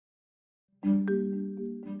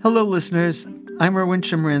Hello, listeners. I'm Erwin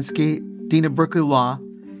Chemerinsky, Dean of Berkeley Law,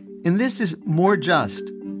 and this is More Just,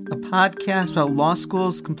 a podcast about law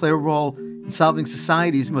schools can play a role in solving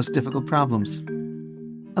society's most difficult problems.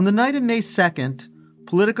 On the night of May 2nd,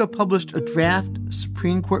 Politico published a draft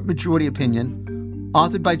Supreme Court majority opinion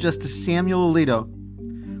authored by Justice Samuel Alito,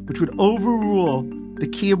 which would overrule the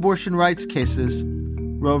key abortion rights cases,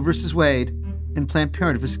 Roe v. Wade and Planned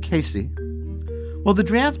Parenthood v. Casey. Well, the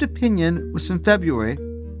draft opinion was from February,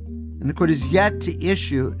 and the court is yet to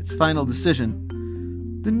issue its final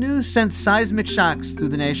decision. The news sent seismic shocks through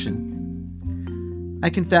the nation.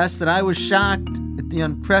 I confess that I was shocked at the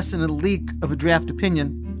unprecedented leak of a draft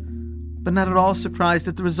opinion, but not at all surprised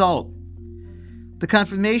at the result. The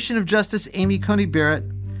confirmation of Justice Amy Coney Barrett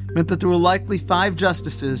meant that there were likely 5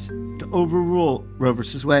 justices to overrule Roe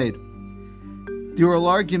v. Wade. The oral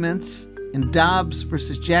arguments in Dobbs v.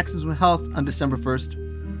 Jacksonville Health on December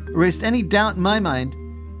 1st erased any doubt in my mind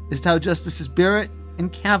as to how Justices Barrett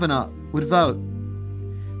and Kavanaugh would vote.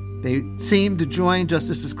 They seemed to join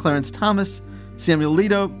Justices Clarence Thomas, Samuel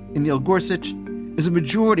Alito, and Neil Gorsuch as a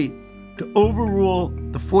majority to overrule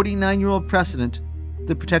the 49-year-old precedent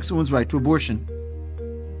that protects a woman's right to abortion.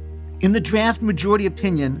 In the draft majority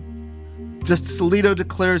opinion, Justice Alito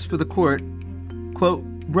declares for the court, quote,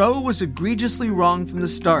 Roe was egregiously wrong from the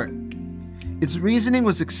start. Its reasoning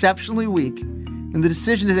was exceptionally weak, and the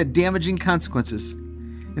decision has had damaging consequences.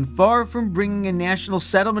 And far from bringing a national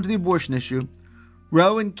settlement to the abortion issue,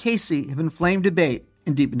 Roe and Casey have inflamed debate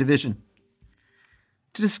and deepened division.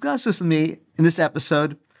 To discuss this with me in this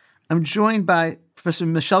episode, I'm joined by Professor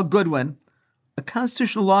Michelle Goodwin, a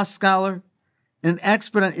constitutional law scholar and an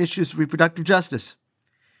expert on issues of reproductive justice.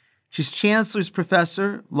 She's Chancellor's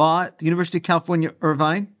Professor, Law at the University of California,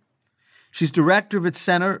 Irvine. She's director of its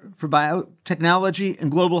Center for Biotechnology and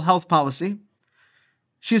Global Health Policy.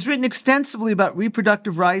 She has written extensively about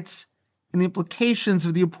reproductive rights and the implications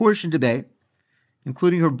of the abortion debate,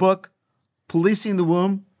 including her book, Policing the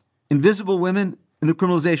Womb, Invisible Women and the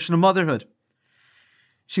Criminalization of Motherhood.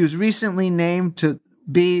 She was recently named to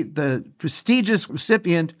be the prestigious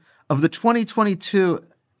recipient of the 2022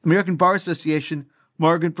 American Bar Association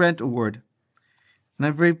Margaret Brent Award. And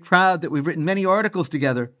I'm very proud that we've written many articles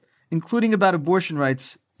together, including about abortion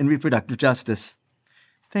rights and reproductive justice.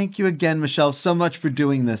 Thank you again, Michelle, so much for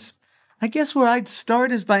doing this. I guess where I'd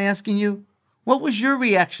start is by asking you, what was your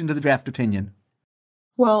reaction to the draft opinion?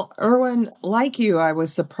 Well, Erwin, like you, I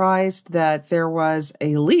was surprised that there was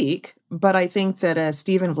a leak, but I think that as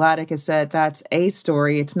Stephen Vladeck has said, that's a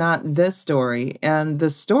story. It's not this story. And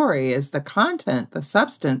the story is the content, the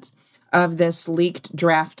substance of this leaked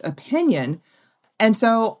draft opinion. And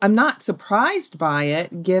so I'm not surprised by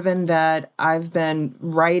it, given that I've been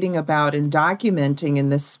writing about and documenting in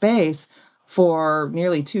this space for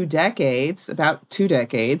nearly 2 decades, about 2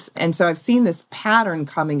 decades. And so I've seen this pattern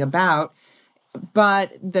coming about.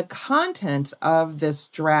 But the contents of this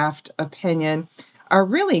draft opinion are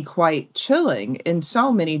really quite chilling in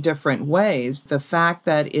so many different ways. The fact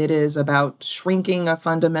that it is about shrinking a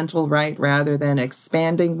fundamental right rather than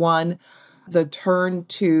expanding one, the turn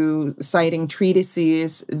to citing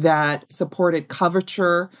treatises that supported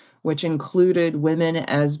coverture, which included women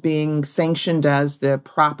as being sanctioned as the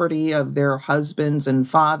property of their husbands and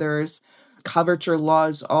fathers. Coverture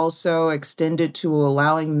laws also extended to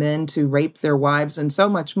allowing men to rape their wives and so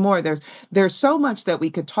much more. There's so much that we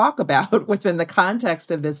could talk about within the context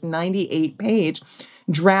of this 98-page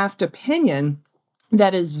draft opinion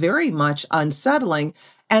that is very much unsettling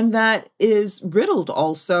and that is riddled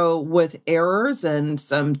also with errors and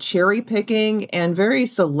some cherry picking and very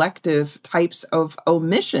selective types of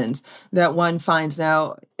omissions that one finds.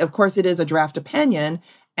 Now, of course, it is a draft opinion,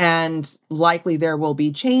 and likely there will be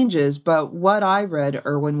changes. But what I read,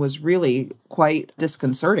 Erwin, was really quite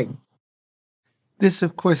disconcerting. This,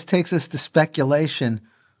 of course, takes us to speculation.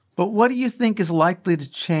 But what do you think is likely to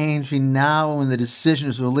change between now when the decision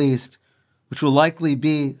is released, which will likely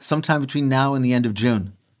be sometime between now and the end of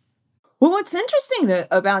June? Well, what's interesting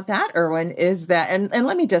about that, Erwin, is that, and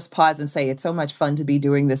let me just pause and say it's so much fun to be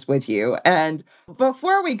doing this with you. And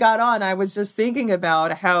before we got on, I was just thinking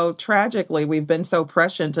about how tragically we've been so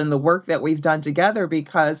prescient in the work that we've done together,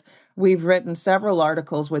 because we've written several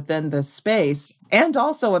articles within this space and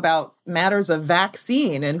also about matters of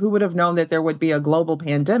vaccine, and who would have known that there would be a global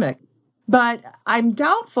pandemic. But I'm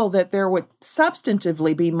doubtful that there would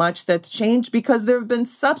substantively be much that's changed, because there have been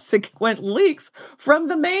subsequent leaks from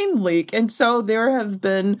the main leak. And so there have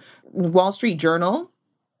been Wall Street Journal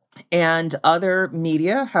and other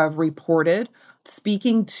media have reported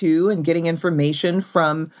speaking to and getting information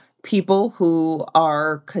from people who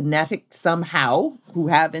are kinetic somehow, who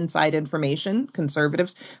have inside information,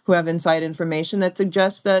 conservatives who have inside information that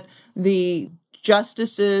suggests that the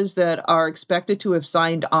justices that are expected to have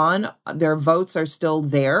signed on, their votes are still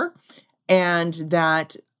there, and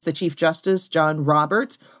that the Chief Justice, John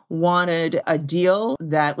Roberts, wanted a deal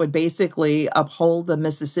that would basically uphold the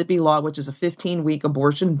Mississippi law, which is a 15-week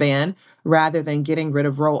abortion ban, rather than getting rid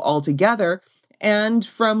of Roe altogether. And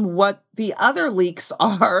from what the other leaks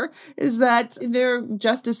are, is that there are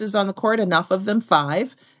justices on the court, enough of them,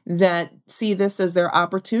 5, that see this as their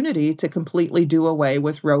opportunity to completely do away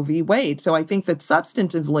with Roe v. Wade. So I think that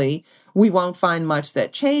substantively, we won't find much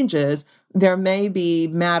that changes. There may be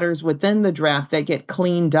matters within the draft that get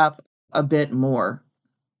cleaned up a bit more.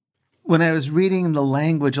 When I was reading the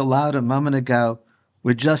language aloud a moment ago,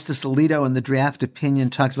 where Justice Alito in the draft opinion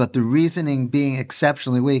talks about the reasoning being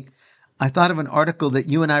exceptionally weak, I thought of an article that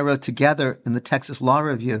you and I wrote together in the Texas Law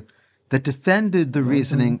Review that defended the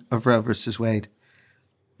reasoning of Roe versus Wade.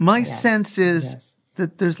 My sense is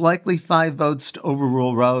that there's likely 5 votes to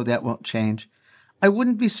overrule Roe. That won't change. I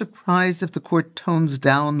wouldn't be surprised if the court tones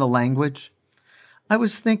down the language. I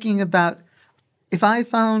was thinking about if I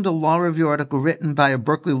found a law review article written by a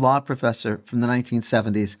Berkeley law professor from the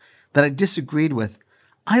 1970s that I disagreed with,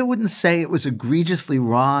 I wouldn't say it was egregiously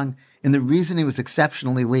wrong and the reasoning was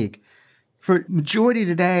exceptionally weak. For majority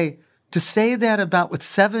today, to say that about what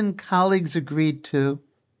 7 colleagues agreed to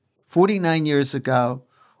 49 years ago,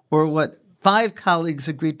 or what 5 colleagues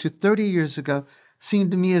agreed to 30 years ago,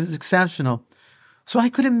 seemed to me as exceptional. So I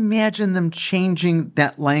could imagine them changing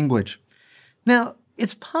that language. Now,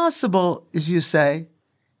 it's possible, as you say,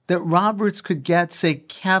 that Roberts could get, say,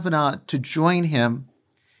 Kavanaugh to join him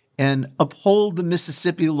and uphold the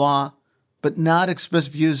Mississippi law, but not express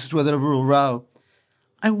views as to whether to overrule Roe.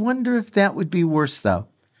 I wonder if that would be worse, though,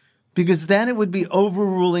 because then it would be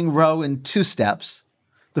overruling Roe in 2 steps.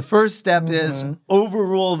 The first step is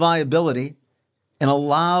overrule viability and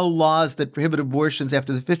allow laws that prohibit abortions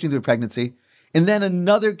after the 15th week of pregnancy, and then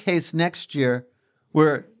another case next year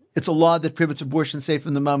where it's a law that prohibits abortion, say,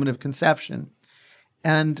 from the moment of conception.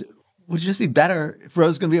 And would it just be better if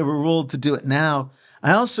Roe's going to be overruled to do it now?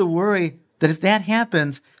 I also worry that if that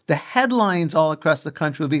happens, the headlines all across the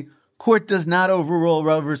country will be, court does not overrule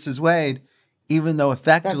Roe versus Wade, even though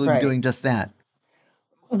effectively we're doing just that.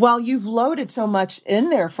 Well, you've loaded so much in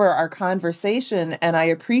there for our conversation, and I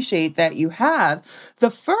appreciate that you have. The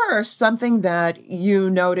first, something that you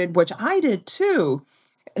noted, which I did too,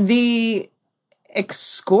 the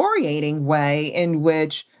excoriating way in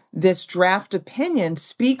which this draft opinion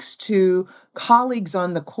speaks to colleagues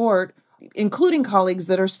on the court, including colleagues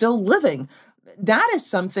that are still living. That is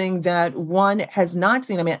something that one has not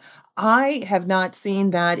seen. I mean, I have not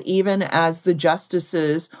seen that even as the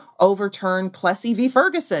justices overturned Plessy v.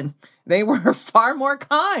 Ferguson. They were far more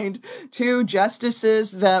kind to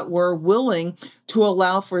justices that were willing to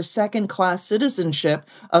allow for second-class citizenship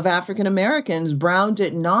of African Americans. Brown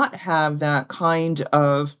did not have that kind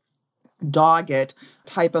of dogged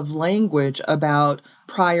type of language about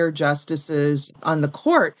prior justices on the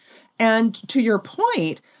court. And to your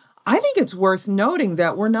point, I think it's worth noting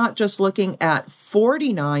that we're not just looking at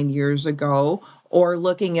 49 years ago or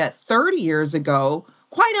looking at 30 years ago.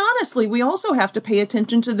 Quite honestly, we also have to pay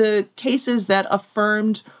attention to the cases that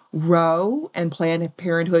affirmed Roe and Planned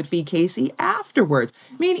Parenthood v. Casey afterwards.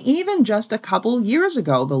 I mean, even just a couple years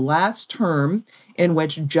ago, the last term in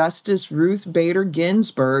which Justice Ruth Bader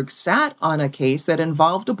Ginsburg sat on a case that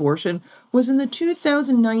involved abortion was in the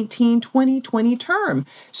 2019-2020 term.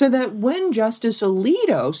 So that when Justice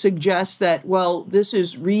Alito suggests that, well, this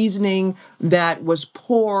is reasoning that was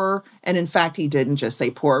poor, and in fact, he didn't just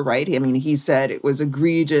say poor, right? I mean, he said it was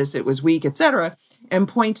egregious, it was weak, etc., and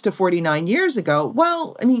points to 49 years ago.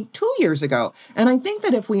 Well, I mean, 2 years ago. And I think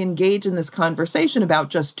that if we engage in this conversation about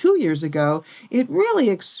just 2 years ago, it really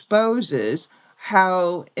exposes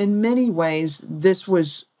how, in many ways, this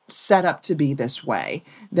was set up to be this way,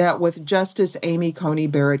 that with Justice Amy Coney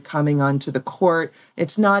Barrett coming onto the court,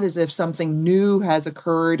 it's not as if something new has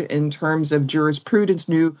occurred in terms of jurisprudence,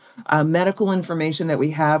 new medical information that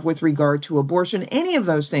we have with regard to abortion, any of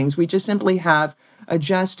those things. We just simply have a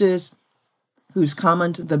justice who's come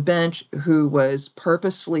onto the bench, who was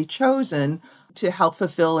purposefully chosen to help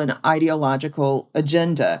fulfill an ideological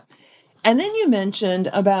agenda. And then you mentioned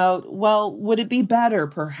about, well, would it be better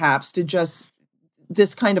perhaps to just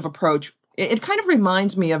this kind of approach? It kind of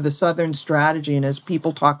reminds me of the Southern strategy, and as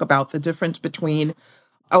people talk about the difference between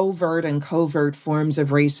overt and covert forms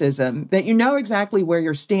of racism, that you know exactly where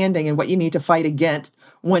you're standing and what you need to fight against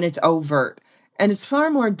when it's overt. And it's far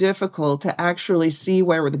more difficult to actually see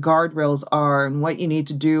where the guardrails are and what you need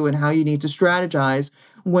to do and how you need to strategize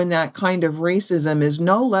when that kind of racism is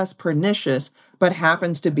no less pernicious, but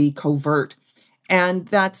happens to be covert. And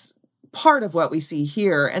that's part of what we see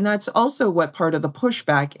here. And that's also what part of the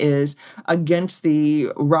pushback is against the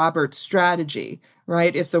Roberts strategy,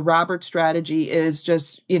 right? If the Roberts strategy is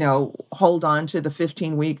just, hold on to the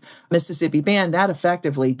 15-week Mississippi ban, that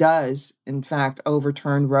effectively does, in fact,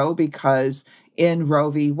 overturn Roe, because in Roe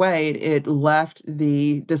v. Wade, it left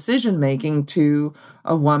the decision-making to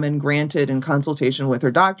a woman, granted in consultation with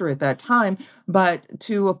her doctor at that time, but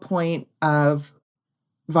to a point of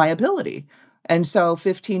viability. And so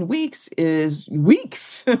 15 weeks is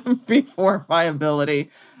weeks before viability.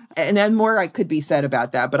 And then more could be said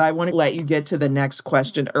about that. But I want to let you get to the next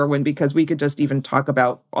question, Erwin, because we could just even talk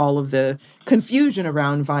about all of the confusion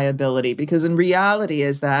around viability. Because in reality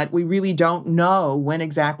is that we really don't know when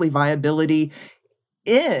exactly viability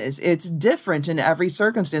is. It's different in every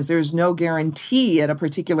circumstance. There's no guarantee at a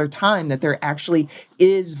particular time that there actually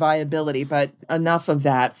is viability. But enough of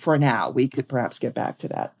that for now. We could perhaps get back to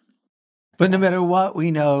that. But no matter what, we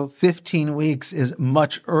know 15 weeks is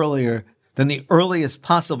much earlier than the earliest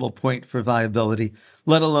possible point for viability,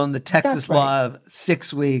 let alone the Texas law of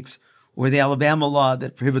 6 weeks or the Alabama law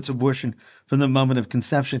that prohibits abortion from the moment of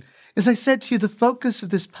conception. As I said to you, the focus of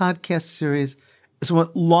this podcast series is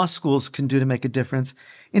what law schools can do to make a difference.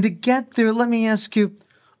 And to get there, let me ask you,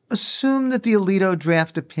 assume that the Alito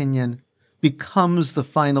draft opinion becomes the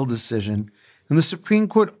final decision and the Supreme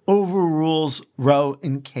Court overrules Roe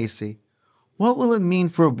and Casey. What will it mean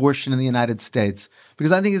for abortion in the United States?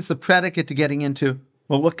 Because I think it's the predicate to getting into,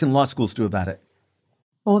 well, what can law schools do about it?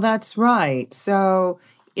 Well, that's right. So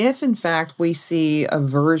if, in fact, we see a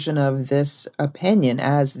version of this opinion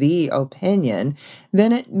as the opinion,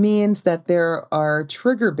 then it means that there are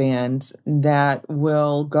trigger bans that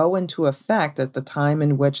will go into effect at the time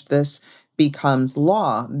in which this becomes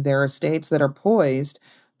law. There are states that are poised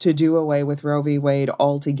to do away with Roe v. Wade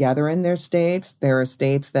altogether in their states. There are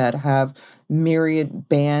states that have myriad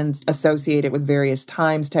bans associated with various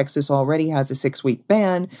times. Texas already has a 6-week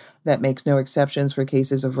ban that makes no exceptions for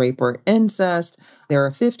cases of rape or incest. There are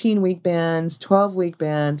 15-week bans, 12-week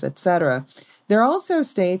bans, etc. There are also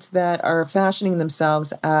states that are fashioning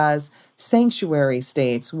themselves as sanctuary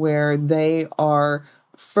states where they are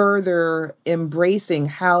further embracing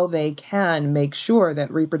how they can make sure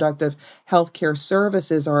that reproductive health care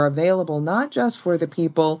services are available, not just for the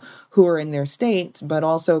people who are in their states, but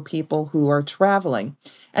also people who are traveling.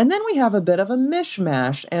 And then we have a bit of a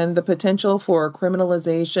mishmash and the potential for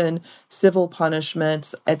criminalization, civil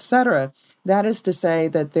punishments, etc. That is to say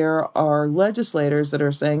that there are legislators that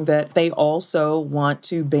are saying that they also want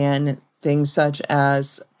to ban things such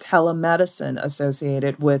as telemedicine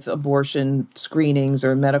associated with abortion screenings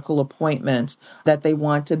or medical appointments, that they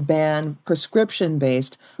want to ban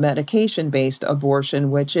prescription-based, medication-based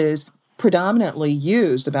abortion, which is predominantly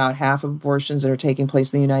used. About half of abortions that are taking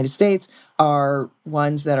place in the United States are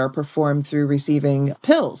ones that are performed through receiving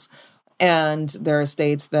pills. And there are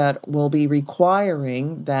states that will be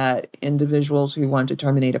requiring that individuals who want to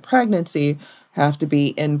terminate a pregnancy have to be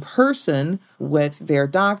in person with their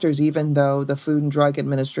doctors, even though the Food and Drug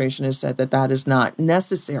Administration has said that that is not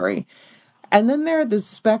necessary. And then there's the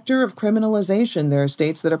specter of criminalization. There are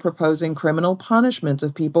states that are proposing criminal punishments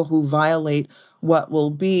of people who violate what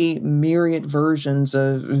will be myriad versions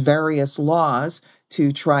of various laws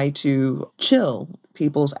to try to chill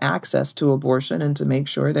people's access to abortion and to make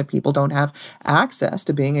sure that people don't have access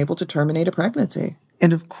to being able to terminate a pregnancy.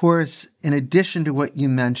 And of course, in addition to what you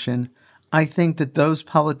mentioned, I think that those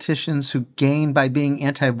politicians who gain by being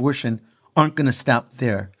anti-abortion aren't going to stop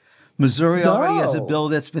there. Missouri already has a bill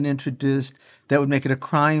that's been introduced that would make it a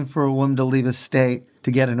crime for a woman to leave a state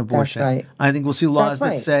to get an abortion. That's right. I think we'll see laws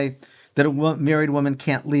that say that a married woman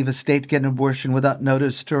can't leave a state to get an abortion without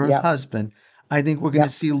notice to her husband. I think we're going to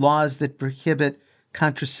see laws that prohibit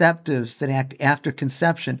contraceptives that act after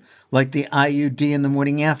conception, like the IUD and the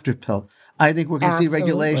morning after pill. I think we're going to see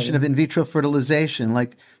regulation of in vitro fertilization,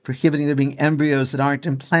 like prohibiting there being embryos that aren't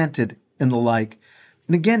implanted and the like.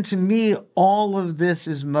 And again, to me, all of this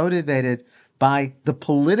is motivated by the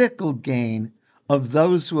political gain of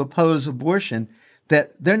those who oppose abortion,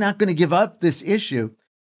 that they're not going to give up this issue.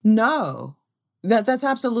 No, that's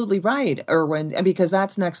absolutely right, Erwin, because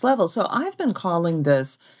that's next level. So I've been calling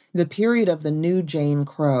this the period of the new Jane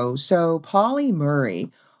Crow. So Pauli Murray,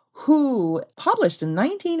 who published in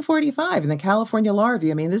 1945 in the California Law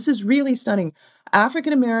Review. I mean, this is really stunning.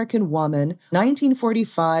 African-American woman,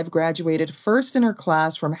 1945, graduated first in her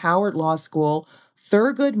class from Howard Law School,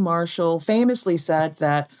 Thurgood Marshall famously said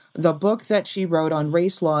that the book that she wrote on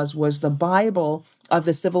race laws was the Bible of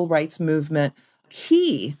the civil rights movement,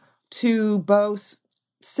 key to both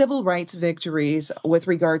civil rights victories with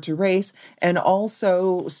regard to race and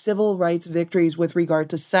also civil rights victories with regard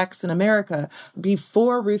to sex in America.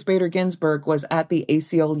 Before Ruth Bader Ginsburg was at the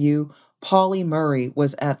ACLU, Pauli Murray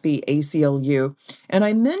was at the ACLU. And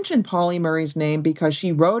I mentioned Pauli Murray's name because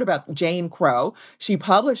she wrote about Jane Crow. She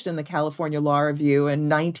published in the California Law Review in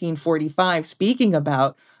 1945, speaking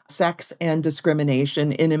about sex and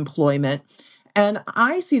discrimination in employment. And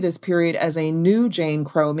I see this period as a new Jane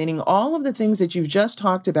Crow, meaning all of the things that you've just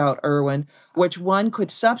talked about, Erwin, which one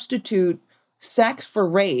could substitute sex for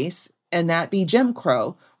race and that be Jim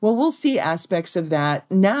Crow. Well, we'll see aspects of that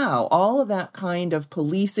now, all of that kind of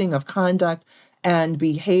policing of conduct and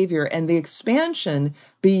behavior and the expansion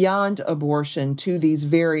beyond abortion to these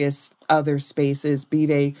various other spaces, be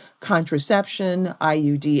they contraception,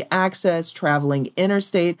 IUD access, traveling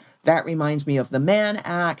interstate. That reminds me of the Mann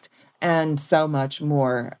Act and so much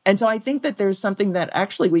more. And so I think that there's something that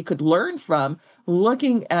actually we could learn from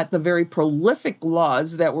looking at the very prolific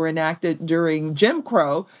laws that were enacted during Jim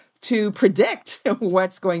Crow to predict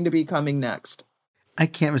what's going to be coming next. I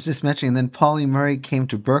can't resist mentioning, then Pauli Murray came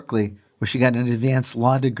to Berkeley, where she got an advanced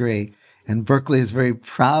law degree, and Berkeley is very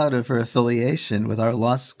proud of her affiliation with our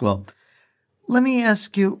law school. Let me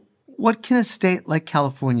ask you, what can a state like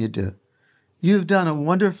California do? You've done a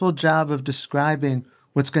wonderful job of describing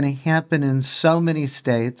what's going to happen in so many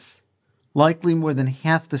states, likely more than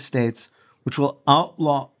half the states, which will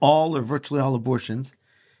outlaw all or virtually all abortions.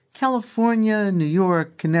 California, New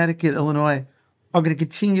York, Connecticut, Illinois are going to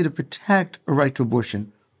continue to protect a right to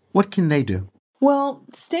abortion. What can they do? Well,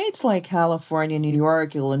 states like California, New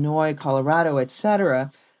York, Illinois, Colorado,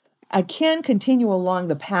 etc., can continue along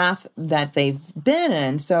the path that they've been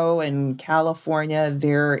in. So in California,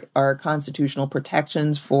 there are constitutional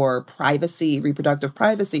protections for privacy, reproductive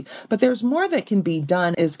privacy, but there's more that can be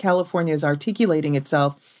done as California is articulating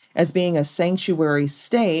itself as being a sanctuary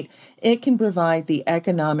state. It can provide the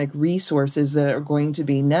economic resources that are going to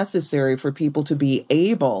be necessary for people to be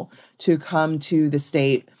able to come to the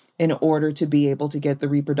state in order to be able to get the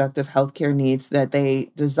reproductive health care needs that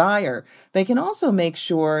they desire. They can also make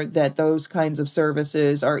sure that those kinds of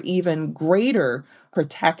services are even greater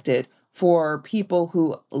protected for people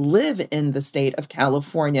who live in the state of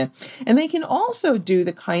California. And they can also do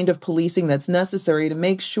the kind of policing that's necessary to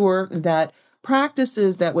make sure that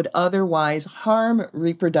practices that would otherwise harm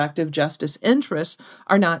reproductive justice interests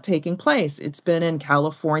are not taking place. It's been in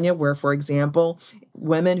California where, for example,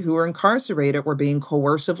 women who are incarcerated were being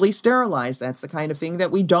coercively sterilized. That's the kind of thing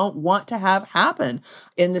that we don't want to have happen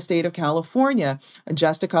in the state of California.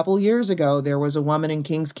 Just a couple years ago, there was a woman in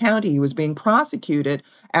Kings County who was being prosecuted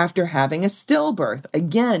after having a stillbirth.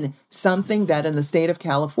 Again, something that in the state of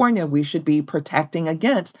California we should be protecting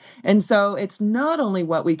against. And so it's not only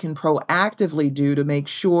what we can proactively do to make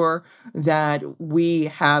sure that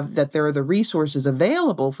that there are the resources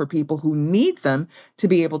available for people who need them to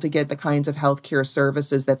be able to get the kinds of healthcare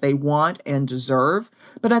services that they want and deserve,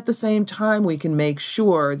 but at the same time, we can make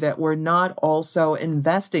sure that we're not also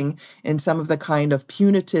investing in some of the kind of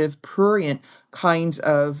punitive, prurient kinds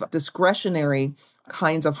of discretionary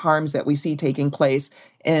kinds of harms that we see taking place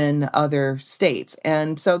in other states.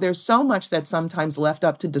 And so there's so much that's sometimes left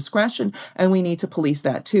up to discretion, and we need to police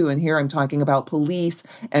that too. And here I'm talking about police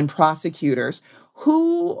and prosecutors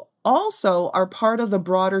who also are part of the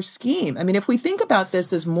broader scheme. I mean, if we think about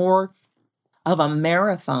this as more of a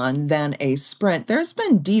marathon than a sprint, there's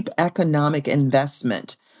been deep economic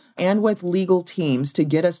investment and with legal teams to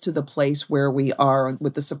get us to the place where we are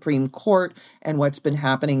with the Supreme Court and what's been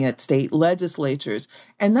happening at state legislatures.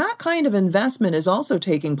 And that kind of investment is also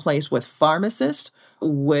taking place with pharmacists,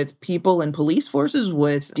 with people in police forces,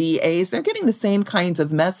 with DAs. They're getting the same kinds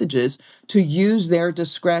of messages to use their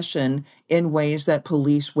discretion in ways that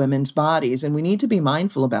police women's bodies. And we need to be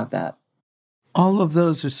mindful about that. All of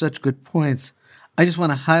those are such good points. I just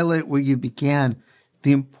want to highlight where you began,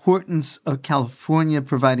 the importance of California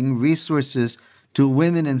providing resources to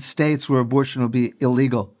women in states where abortion will be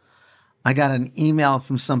illegal. I got an email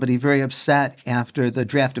from somebody very upset after the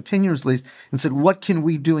draft opinion was released and said, what can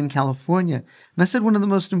we do in California? And I said, one of the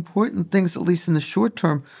most important things, at least in the short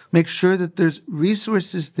term, make sure that there's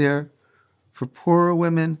resources there for poorer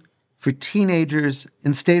women, for teenagers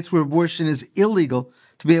in states where abortion is illegal,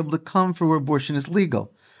 to be able to come for where abortion is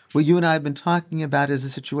legal. What you and I have been talking about is a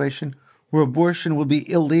situation where abortion will be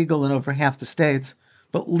illegal in over half the states,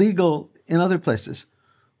 but legal in other places.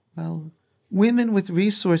 Well, women with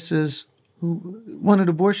resources who want an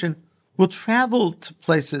abortion will travel to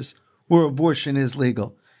places where abortion is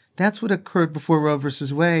legal. That's what occurred before Roe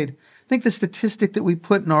versus Wade. I think the statistic that we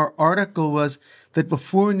put in our article was that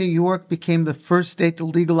before New York became the first state to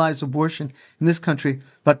legalize abortion in this country,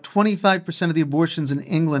 about 25% of the abortions in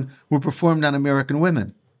England were performed on American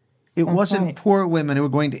women. It wasn't right. poor women who were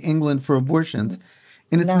going to England for abortions.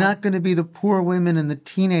 And it's No. not going to be the poor women and the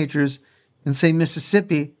teenagers in, say,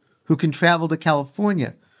 Mississippi who can travel to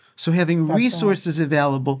California. So having That's right. resources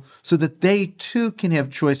available so that they too can have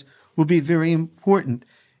choice will be very important.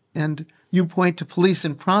 And you point to police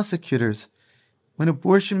and prosecutors. When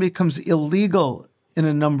abortion becomes illegal in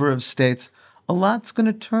a number of states, a lot's going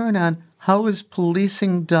to turn on how is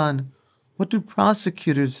policing done? What do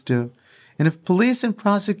prosecutors do? And if police and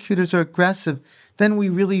prosecutors are aggressive, then we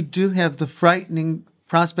really do have the frightening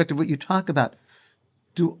prospect of what you talk about.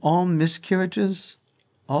 Do all miscarriages,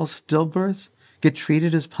 all stillbirths, get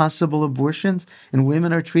treated as possible abortions, and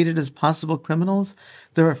women are treated as possible criminals?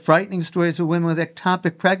 There are frightening stories of women with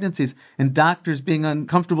ectopic pregnancies and doctors being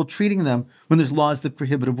uncomfortable treating them when there's laws that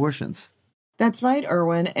prohibit abortions. That's right,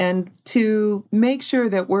 Erwin. And to make sure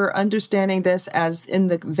that we're understanding this as in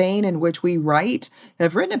the vein in which we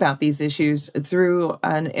have written about these issues through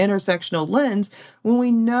an intersectional lens, when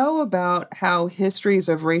we know about how histories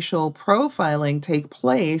of racial profiling take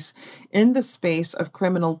place in the space of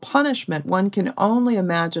criminal punishment, one can only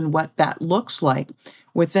imagine what that looks like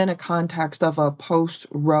within a context of a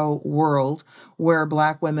post-Roe world where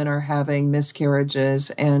Black women are having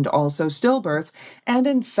miscarriages and also stillbirths. And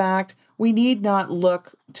in fact, we need not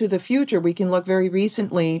look to the future. We can look very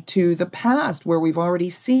recently to the past, where we've already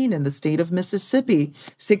seen in the state of Mississippi,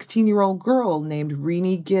 16-year-old girl named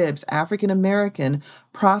Renee Gibbs, African-American,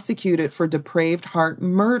 prosecuted for depraved heart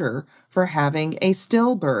murder for having a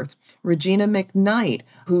stillbirth. Regina McKnight,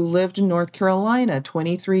 who lived in North Carolina,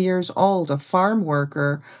 23 years old, a farm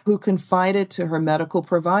worker who confided to her medical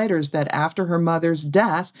providers that after her mother's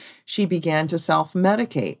death, she began to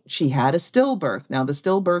self-medicate. She had a stillbirth. Now, the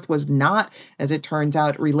stillbirth was not, as it turns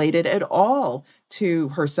out, related at all to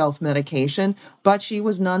her self-medication, but she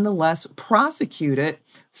was nonetheless prosecuted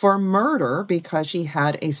for murder because she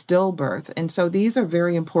had a stillbirth. And so these are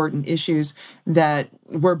very important issues that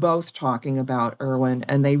we're both talking about, Erwin,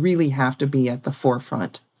 and they really have to be at the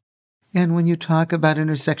forefront. And when you talk about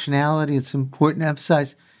intersectionality, it's important to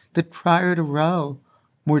emphasize that prior to Roe,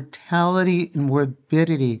 mortality and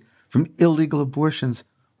morbidity from illegal abortions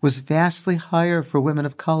was vastly higher for women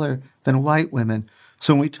of color than white women.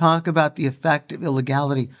 So when we talk about the effect of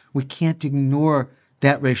illegality, we can't ignore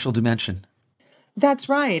that racial dimension. That's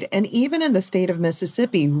right. And even in the state of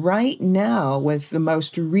Mississippi right now, with the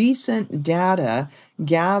most recent data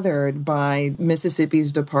gathered by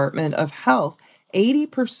Mississippi's Department of Health,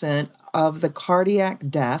 80% of the cardiac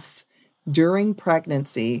deaths during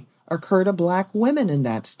pregnancy occur to Black women in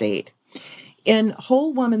that state. In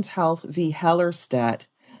Whole Woman's Health v. Hellerstedt,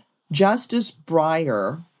 Justice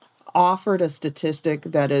Breyer offered a statistic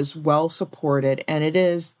that is well supported, and it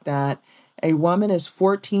is that a woman is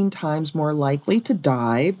 14 times more likely to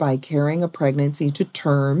die by carrying a pregnancy to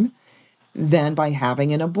term than by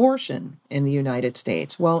having an abortion in the United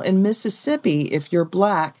States. Well, in Mississippi, if you're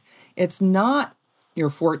Black, it's not you're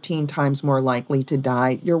 14 times more likely to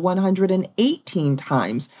die. You're 118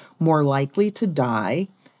 times more likely to die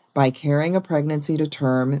by carrying a pregnancy to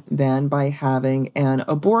term than by having an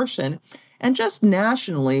abortion. And just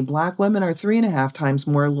nationally, Black women are 3.5 times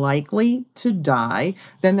more likely to die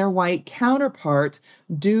than their white counterparts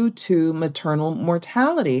due to maternal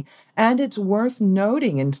mortality. And it's worth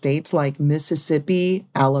noting in states like Mississippi,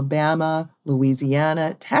 Alabama,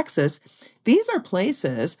 Louisiana, Texas, these are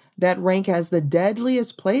places that rank as the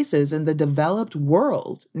deadliest places in the developed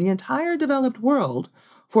world, the entire developed world,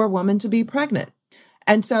 for a woman to be pregnant.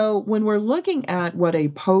 And so when we're looking at what a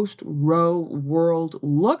post-Roe world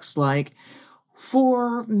looks like,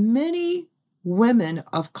 for many women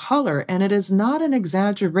of color, and it is not an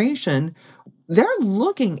exaggeration, they're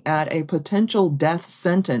looking at a potential death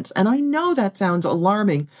sentence. And I know that sounds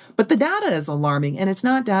alarming, but the data is alarming. And it's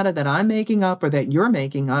not data that I'm making up or that you're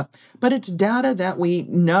making up, but it's data that we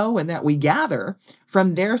know and that we gather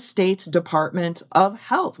from their state's Department of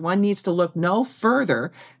Health. One needs to look no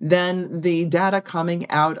further than the data coming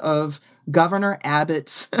out of Governor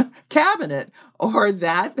Abbott's cabinet or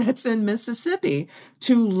that's in Mississippi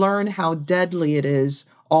to learn how deadly it is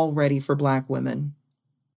already for Black women.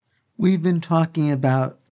 We've been talking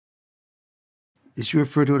about, as you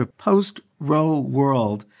refer to it, a post-Roe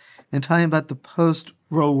world, and talking about the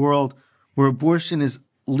post-Roe world where abortion is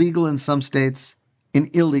legal in some states and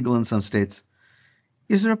illegal in some states.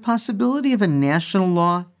 Is there a possibility of a national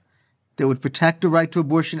law that would protect the right to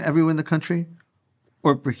abortion everywhere in the country?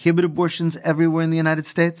 or prohibit abortions everywhere in the United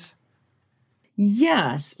States?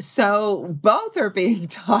 Yes. So both are being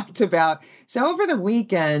talked about. So over the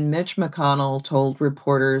weekend, Mitch McConnell told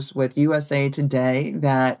reporters with USA Today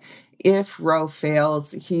that if Roe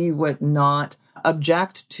fails, he would not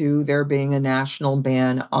object to there being a national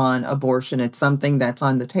ban on abortion. It's something that's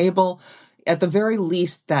on the table. At the very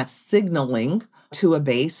least, that's signaling to a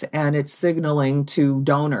base, and it's signaling to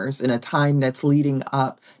donors in a time that's leading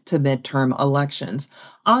up to midterm elections.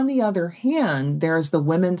 On the other hand, there's the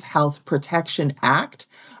Women's Health Protection Act.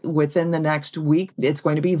 Within the next week, it's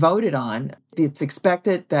going to be voted on. It's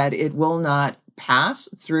expected that it will not pass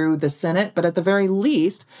through the Senate, but at the very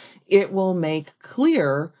least, it will make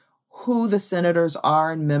clear who the senators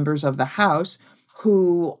are and members of the House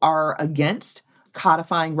who are against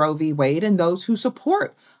codifying Roe v. Wade and those who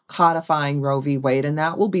support codifying Roe v. Wade, and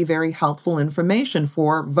that will be very helpful information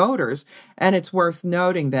for voters. And it's worth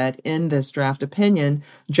noting that in this draft opinion,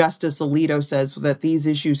 Justice Alito says that these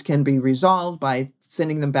issues can be resolved by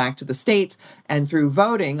sending them back to the states and through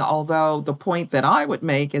voting, although the point that I would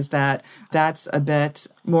make is that that's a bit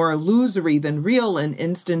more illusory than real in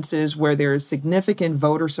instances where there is significant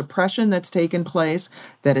voter suppression that's taken place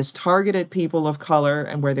that has targeted people of color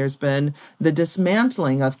and where there's been the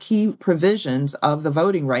dismantling of key provisions of the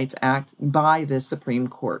Voting Rights Act by the Supreme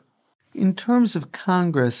Court. In terms of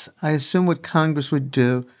Congress, I assume what Congress would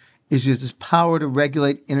do is use its power to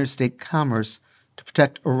regulate interstate commerce to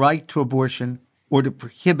protect a right to abortion or to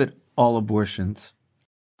prohibit all abortions.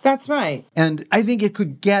 That's right. And I think it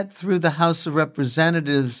could get through the House of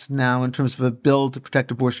Representatives now in terms of a bill to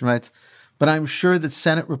protect abortion rights, but I'm sure that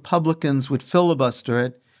Senate Republicans would filibuster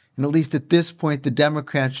it, and at least at this point, the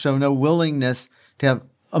Democrats show no willingness to have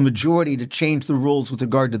a majority to change the rules with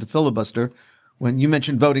regard to the filibuster. When you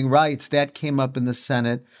mentioned voting rights, that came up in the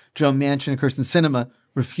Senate. Joe Manchin and Kyrsten Sinema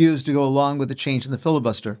refused to go along with the change in the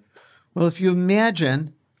filibuster. Well, if you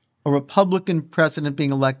imagine a Republican president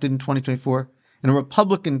being elected in 2024 and a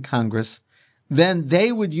Republican Congress, then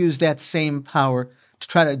they would use that same power to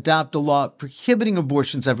try to adopt a law prohibiting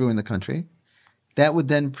abortions everywhere in the country. That would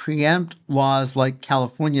then preempt laws like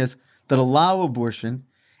California's that allow abortion.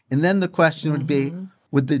 And then the question would be,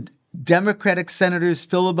 would the Democratic senators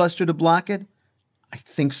filibuster to block it? I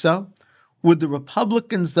think so. Would the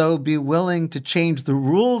Republicans, though, be willing to change the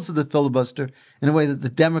rules of the filibuster in a way that the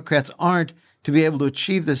Democrats aren't to be able to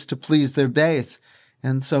achieve this to please their base?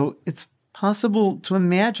 And so it's possible to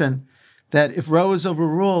imagine that if Roe is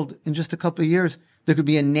overruled in just a couple of years, there could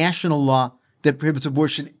be a national law that prohibits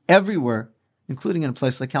abortion everywhere, including in a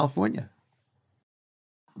place like California.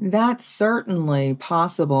 That's certainly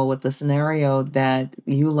possible with the scenario that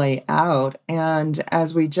you lay out. And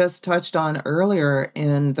as we just touched on earlier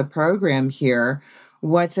in the program here,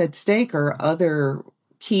 what's at stake are other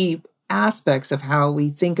key aspects of how we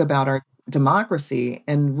think about our democracy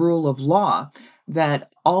and rule of law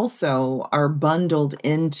that also are bundled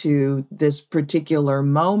into this particular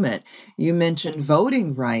moment. You mentioned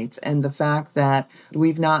voting rights and the fact that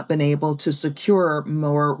we've not been able to secure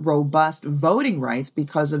more robust voting rights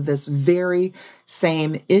because of this very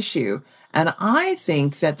same issue. And I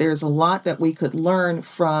think that there's a lot that we could learn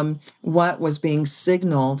from what was being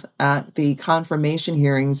signaled at the confirmation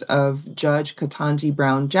hearings of Judge Ketanji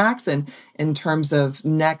Brown Jackson in terms of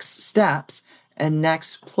next steps and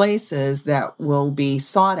next places that will be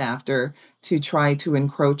sought after to try to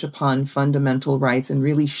encroach upon fundamental rights and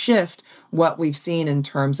really shift what we've seen in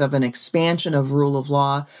terms of an expansion of rule of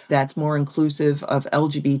law that's more inclusive of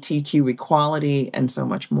LGBTQ equality and so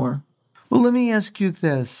much more. Well, let me ask you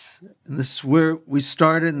this, and this is where we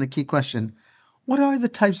started in the key question. What are the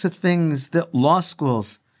types of things that law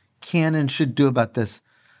schools can and should do about this?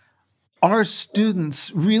 Our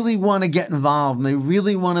students really want to get involved, and they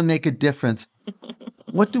really want to make a difference.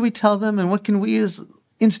 What do we tell them, and what can we as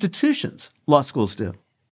institutions, law schools, do?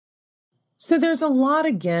 So there's a lot,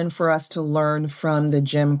 again, for us to learn from the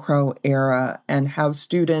Jim Crow era and how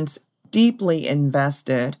students deeply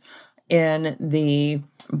invested in the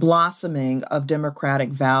blossoming of democratic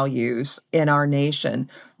values in our nation.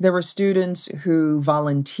 There were students who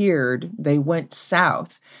volunteered. They went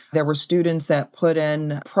south. There were students that put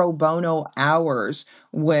in pro bono hours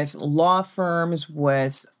with law firms,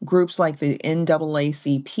 with groups like the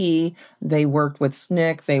NAACP. They worked with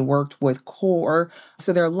SNCC. They worked with CORE.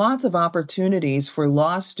 So there are lots of opportunities for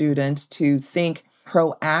law students to think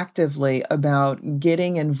proactively about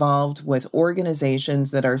getting involved with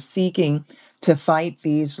organizations that are seeking to fight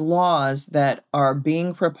these laws that are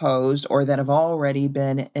being proposed or that have already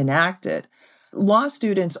been enacted. Law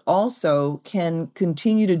students also can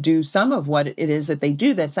continue to do some of what it is that they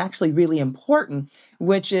do that's actually really important,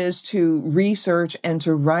 which is to research and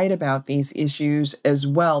to write about these issues as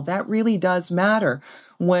well. That really does matter.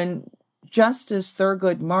 When Justice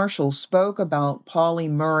Thurgood Marshall spoke about Pauli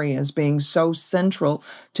Murray as being so central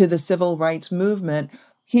to the civil rights movement,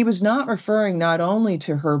 he was not referring not only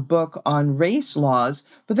to her book on race laws,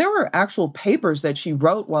 but there were actual papers that she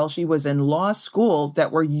wrote while she was in law school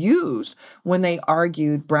that were used when they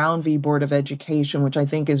argued Brown v. Board of Education, which I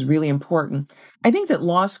think is really important. I think that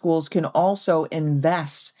law schools can also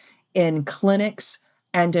invest in clinics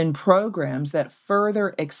and in programs that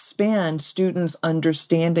further expand students'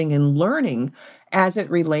 understanding and learning as it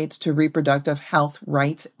relates to reproductive health,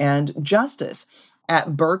 rights, and justice.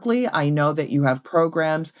 At Berkeley, I know that you have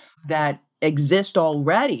programs that exist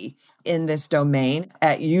already in this domain.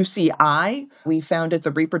 At UCI, we founded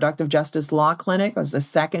the Reproductive Justice Law Clinic. It was the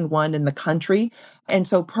second one in the country. And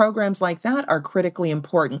so programs like that are critically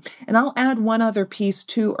important. And I'll add one other piece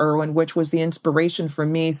too, Erwin, which was the inspiration for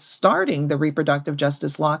me starting the Reproductive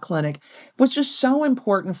Justice Law Clinic, which is so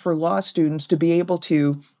important for law students to be able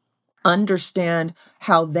to understand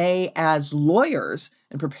how they, as lawyers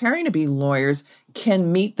and preparing to be lawyers,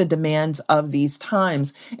 can meet the demands of these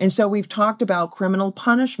times. And so we've talked about criminal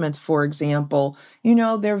punishments, for example.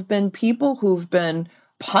 There have been people who've been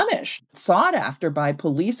punished, sought after by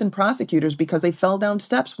police and prosecutors because they fell down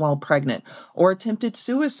steps while pregnant or attempted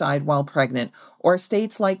suicide while pregnant, or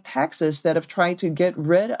states like Texas that have tried to get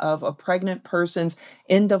rid of a pregnant person's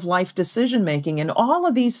end-of-life decision-making. In all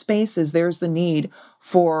of these spaces, there's the need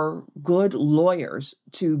for good lawyers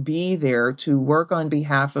to be there to work on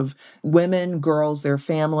behalf of women, girls, their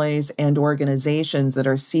families, and organizations that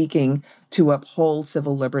are seeking to uphold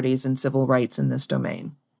civil liberties and civil rights in this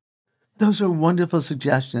domain. Those are wonderful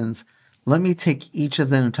suggestions. Let me take each of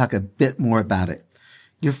them and talk a bit more about it.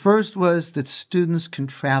 Your first was that students can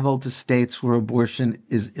travel to states where abortion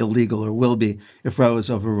is illegal or will be if Roe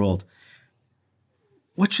is overruled.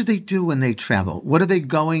 What should they do when they travel? What are they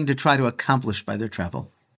going to try to accomplish by their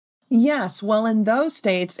travel? Yes, well, in those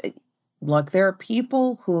states, look, there are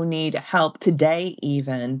people who need help today,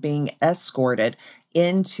 even being escorted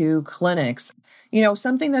into clinics.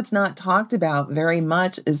 Something that's not talked about very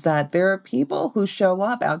much is that there are people who show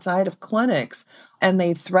up outside of clinics and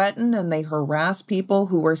they threaten and they harass people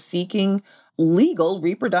who are seeking legal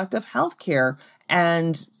reproductive health care.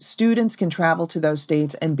 And students can travel to those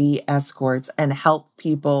states and be escorts and help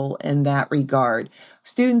people in that regard.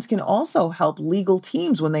 Students can also help legal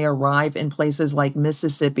teams when they arrive in places like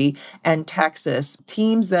Mississippi and Texas,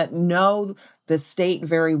 teams that know the state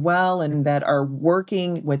very well and that are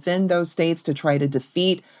working within those states to try to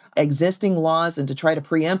defeat existing laws and to try to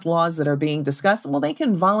preempt laws that are being discussed. Well, they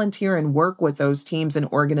can volunteer and work with those teams and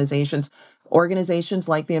organizations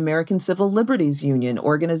like the American Civil Liberties Union,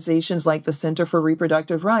 organizations like the Center for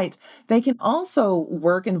Reproductive Rights. They can also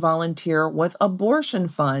work and volunteer with abortion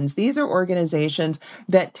funds. These are organizations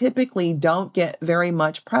that typically don't get very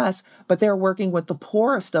much press, but they're working with the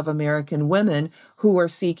poorest of American women who are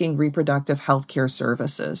seeking reproductive health care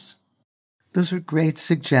services. Those are great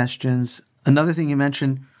suggestions. Another thing you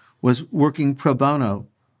mentioned was working pro bono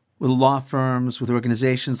with law firms, with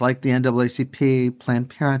organizations like the NAACP, Planned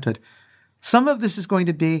Parenthood. Some of this is going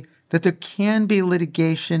to be that there can be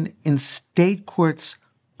litigation in state courts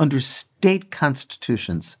under state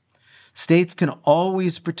constitutions. States can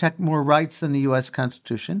always protect more rights than the U.S.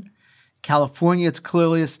 Constitution. California, it's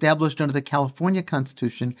clearly established under the California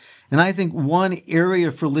Constitution. And I think one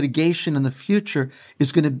area for litigation in the future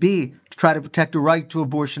is going to be to try to protect the right to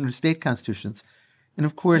abortion under state constitutions. And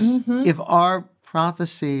of course, if our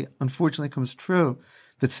prophecy unfortunately comes true,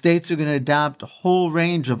 that states are going to adopt a whole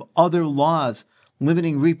range of other laws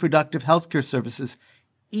limiting reproductive health care services,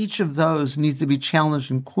 each of those needs to be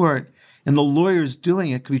challenged in court. And the lawyers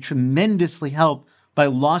doing it could be tremendously helped by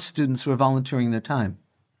law students who are volunteering their time.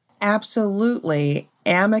 Absolutely.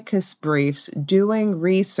 Amicus briefs, doing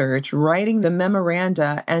research, writing the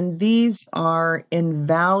memoranda, and these are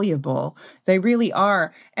invaluable. They really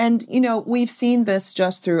are. And, we've seen this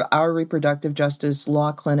just through our reproductive justice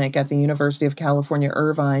law clinic at the University of California,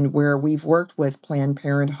 Irvine, where we've worked with Planned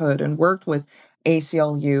Parenthood and worked with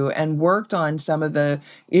ACLU and worked on some of the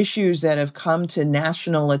issues that have come to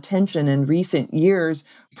national attention in recent years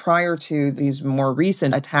prior to these more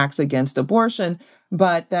recent attacks against abortion,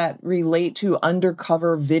 but that relate to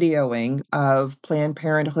undercover videoing of Planned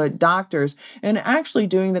Parenthood doctors and actually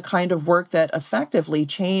doing the kind of work that effectively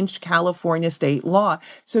changed California state law.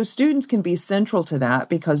 So students can be central to that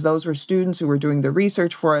because those were students who were doing the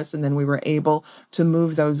research for us, and then we were able to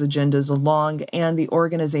move those agendas along, and the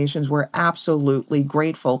organizations were absolutely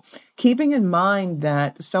grateful. keeping in mind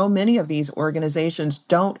that so many of these organizations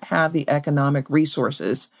don't have the economic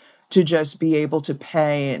resources to just be able to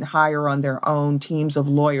pay and hire on their own teams of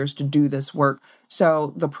lawyers to do this work.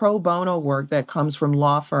 So the pro bono work that comes from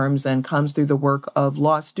law firms and comes through the work of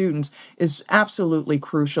law students is absolutely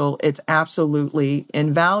crucial. It's absolutely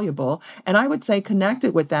invaluable. And I would say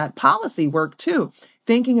connected with that policy work too,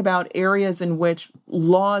 thinking about areas in which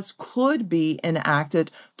laws could be enacted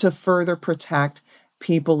to further protect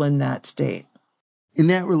people in that state. And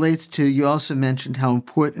that relates to, you also mentioned how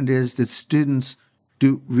important it is that students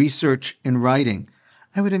do research in writing.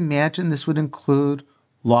 I would imagine this would include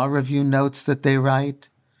law review notes that they write,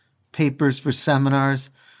 papers for seminars.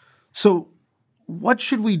 So what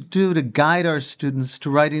should we do to guide our students to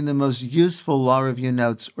writing the most useful law review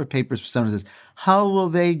notes or papers for seminars? How will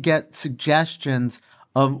they get suggestions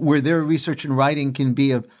of where their research and writing can be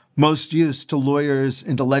of most use to lawyers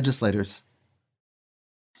and to legislators?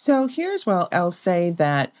 So here's what I'll say,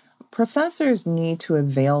 that professors need to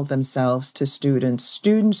avail themselves to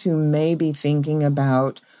students who may be thinking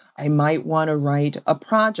about, I might want to write a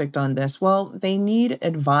project on this. Well, they need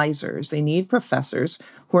advisors. They need professors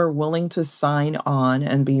who are willing to sign on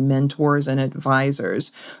and be mentors and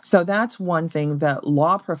advisors. So that's one thing that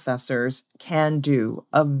law professors can do,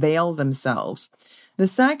 avail themselves. The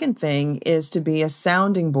second thing is to be a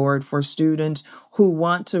sounding board for students who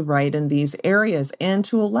want to write in these areas, and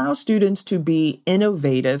to allow students to be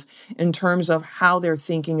innovative in terms of how they're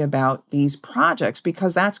thinking about these projects,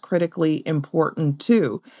 because that's critically important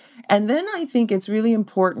too. And then I think it's really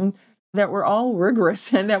important that we're all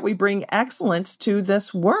rigorous and that we bring excellence to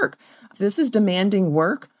this work. This is demanding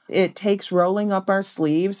work. It takes rolling up our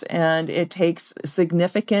sleeves and it takes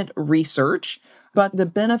significant research. But the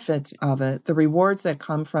benefits of it, the rewards that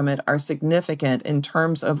come from it, are significant in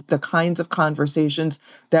terms of the kinds of conversations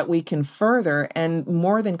that we can further, and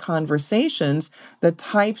more than conversations, the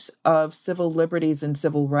types of civil liberties and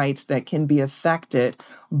civil rights that can be affected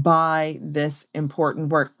by this important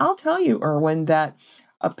work. I'll tell you, Erwin, that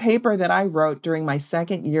a paper that I wrote during my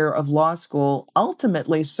second year of law school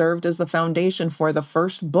ultimately served as the foundation for the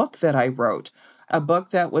first book that I wrote, a book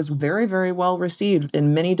that was very, very well received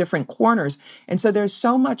in many different corners. And so there's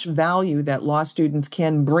so much value that law students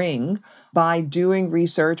can bring by doing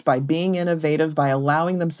research, by being innovative, by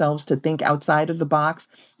allowing themselves to think outside of the box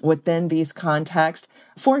within these contexts.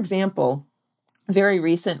 For example, very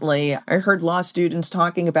recently, I heard law students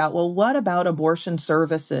talking about, well, what about abortion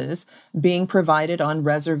services being provided on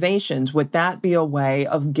reservations? Would that be a way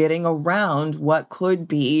of getting around what could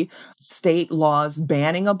be state laws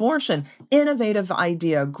banning abortion? Innovative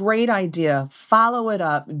idea, great idea. Follow it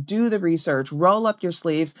up, do the research, roll up your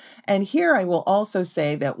sleeves. And here I will also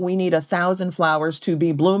say that we need 1,000 flowers to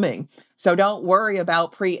be blooming. So don't worry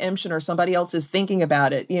about preemption or somebody else is thinking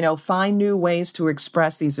about it. Find new ways to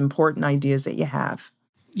express these important ideas that you have.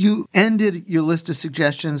 You ended your list of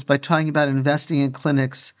suggestions by talking about investing in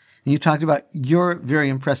clinics, and you talked about your very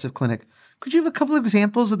impressive clinic. Could you have a couple of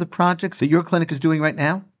examples of the projects that your clinic is doing right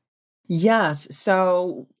now? Yes.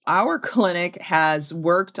 So our clinic has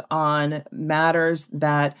worked on matters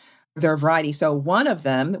that there are a variety. So one of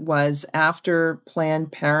them was after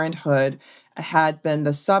Planned Parenthood had been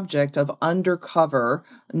the subject of undercover,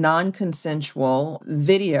 non-consensual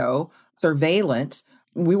video surveillance.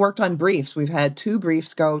 We worked on briefs. We've had 2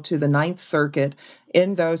 briefs go to the Ninth Circuit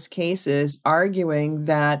in those cases, arguing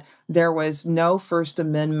that there was no First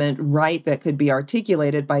Amendment right that could be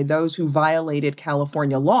articulated by those who violated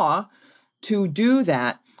California law to do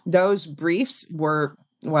that. Those briefs were,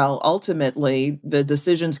 ultimately, the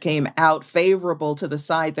decisions came out favorable to the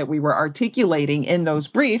side that we were articulating in those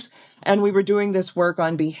briefs. And we were doing this work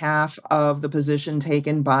on behalf of the position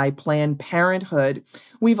taken by Planned Parenthood.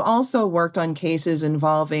 We've also worked on cases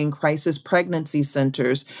involving crisis pregnancy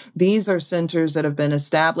centers. These are centers that have been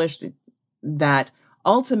established that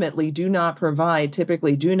ultimately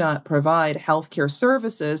typically do not provide healthcare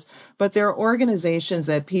services, but they're organizations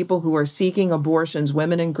that people who are seeking abortions,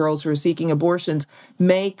 women and girls who are seeking abortions,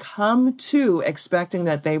 may come to expecting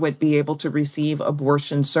that they would be able to receive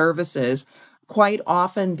abortion services. Quite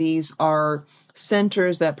often, these are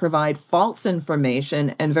centers that provide false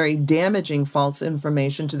information and very damaging false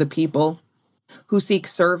information to the people who seek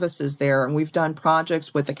services there. And we've done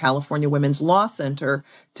projects with the California Women's Law Center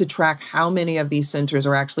to track how many of these centers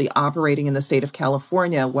are actually operating in the state of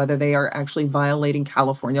California, whether they are actually violating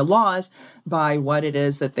California laws by what it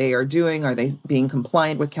is that they are doing. Are they being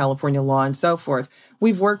compliant with California law and so forth?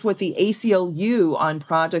 We've worked with the ACLU on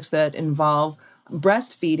projects that involve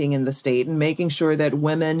breastfeeding in the state and making sure that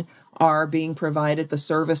women are being provided the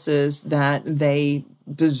services that they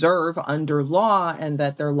deserve under law and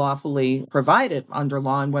that they're lawfully provided under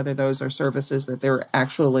law, and whether those are services that they're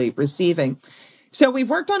actually receiving. So we've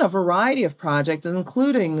worked on a variety of projects,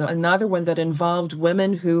 including another one that involved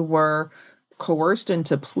women who were coerced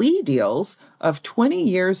into plea deals of 20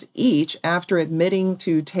 years each after admitting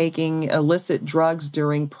to taking illicit drugs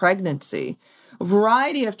during pregnancy. A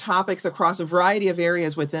variety of topics across a variety of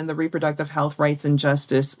areas within the reproductive health, rights, and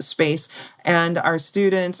justice space. And our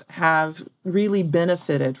students have really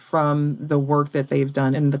benefited from the work that they've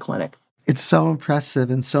done in the clinic. It's so impressive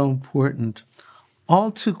and so important. All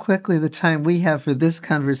too quickly, the time we have for this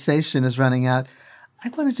conversation is running out. I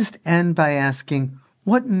want to just end by asking,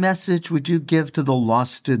 what message would you give to the law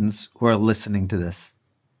students who are listening to this?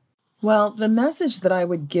 Well, the message that I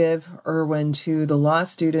would give, Erwin, to the law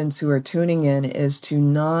students who are tuning in is to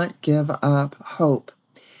not give up hope.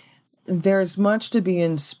 There's much to be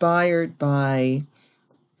inspired by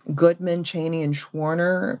Goodman, Cheney, and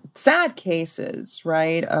Schwerner. Sad cases,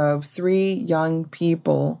 right, of 3 young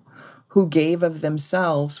people who gave of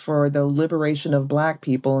themselves for the liberation of Black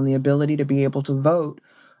people and the ability to be able to vote.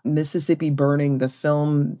 Mississippi Burning, the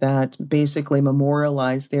film that basically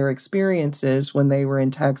memorialized their experiences when they were in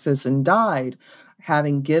Texas and died,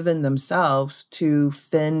 having given themselves to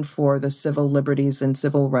fend for the civil liberties and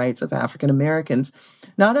civil rights of African Americans.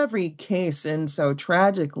 Not every case ends so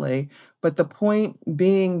tragically, but the point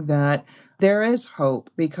being that there is hope,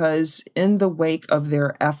 because in the wake of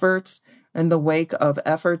their efforts, in the wake of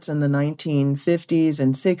efforts in the 1950s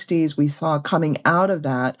and 60s, we saw coming out of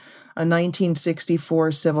that a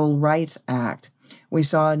 1964 Civil Rights Act. We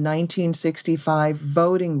saw a 1965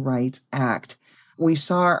 Voting Rights Act. We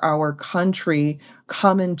saw our country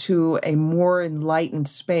come into a more enlightened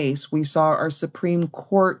space. We saw our Supreme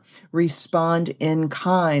Court respond in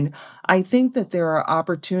kind. I think that there are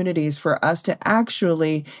opportunities for us to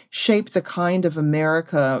actually shape the kind of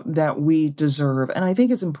America that we deserve. And I think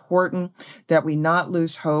it's important that we not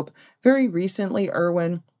lose hope. Very recently,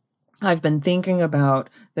 Erwin, I've been thinking about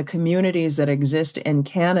the communities that exist in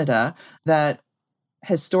Canada that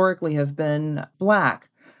historically have been Black.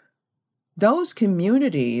 Those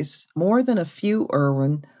communities, more than a few,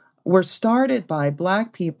 Erwin, were started by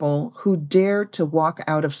Black people who dared to walk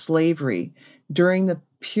out of slavery during the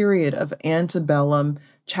period of antebellum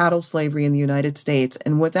chattel slavery in the United States.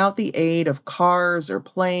 And without the aid of cars or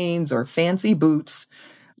planes or fancy boots,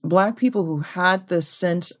 Black people who had this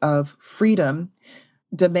sense of freedom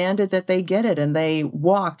demanded that they get it, and they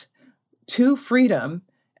walked to freedom.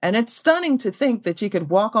 And it's stunning to think that you could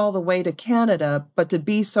walk all the way to Canada, but to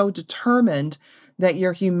be so determined that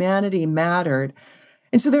your humanity mattered.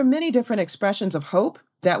 And so there are many different expressions of hope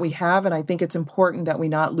that we have, and I think it's important that we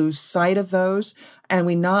not lose sight of those, and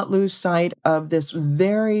we not lose sight of this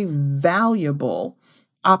very valuable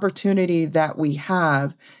opportunity that we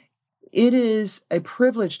have. It is a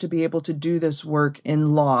privilege to be able to do this work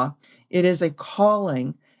in law. It is a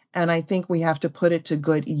calling, and I think we have to put it to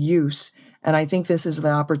good use. And I think this is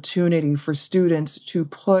the opportunity for students to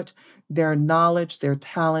put their knowledge, their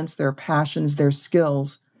talents, their passions, their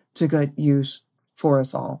skills to good use for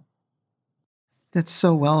us all. That's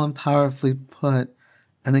so well and powerfully put.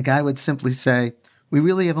 And the guy would simply say, we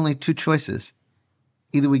really have only 2 choices.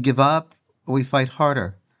 Either we give up or we fight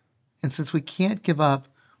harder. And since we can't give up,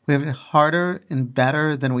 we have it harder and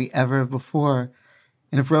better than we ever have before.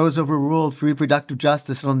 And if Roe is overruled for reproductive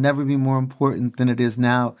justice, it'll never be more important than it is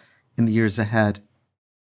now in the years ahead.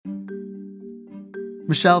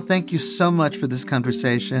 Michelle, thank you so much for this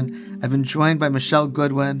conversation. I've been joined by Michelle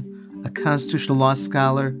Goodwin, a constitutional law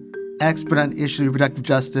scholar, expert on issues of reproductive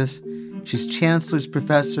justice. She's Chancellor's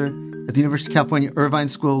Professor at the University of California Irvine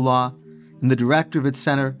School of Law and the Director of its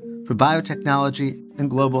Center for Biotechnology and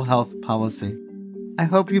Global Health Policy. I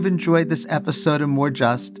hope you've enjoyed this episode of More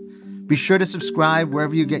Just. Be sure to subscribe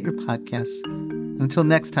wherever you get your podcasts. And until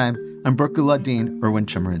next time, I'm Berkeley Law Dean Erwin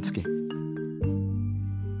Chemerinsky.